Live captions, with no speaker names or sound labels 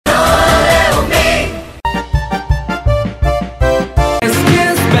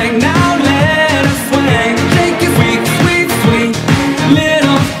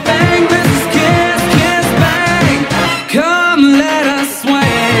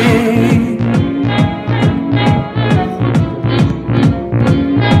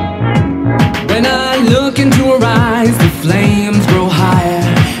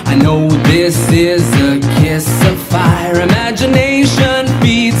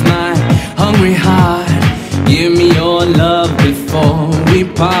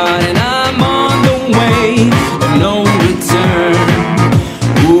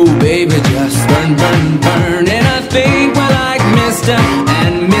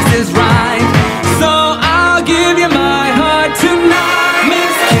is right. So I'll give you my heart tonight.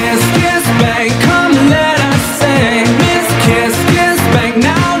 Miss Kiss, Kiss, Bang, come let us sing. Miss Kiss, Kiss, Bang,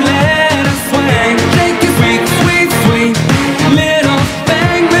 now let us swing. Shake your sweet, sweet, sweet little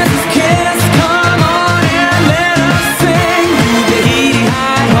thing. Mrs. Kiss, come on and let us sing. Do the heedy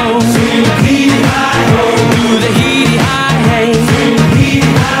high ho, sing the heedy high ho. Do the heedy high hey, sing the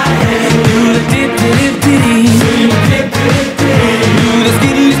heedy high hey. Do the dip dip diddy, sing the dip dip diddy. Do the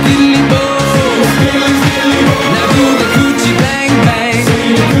skiddly skiddly bo, skiddly skiddly bo. Now do the coochie bang bang,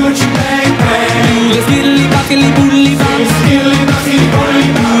 sing the coochie bang bang. Do the skiddly buckily boodly bop, skiddly buckily boodly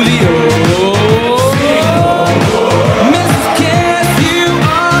bop. Do the Mrs. Kiss, you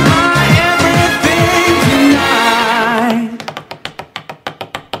are my everything tonight.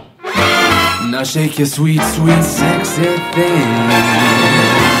 Now shake your sweet, sweet, sexy thing.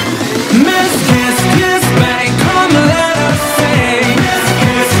 Miss Kiss, Kiss, Bang, come let us sing.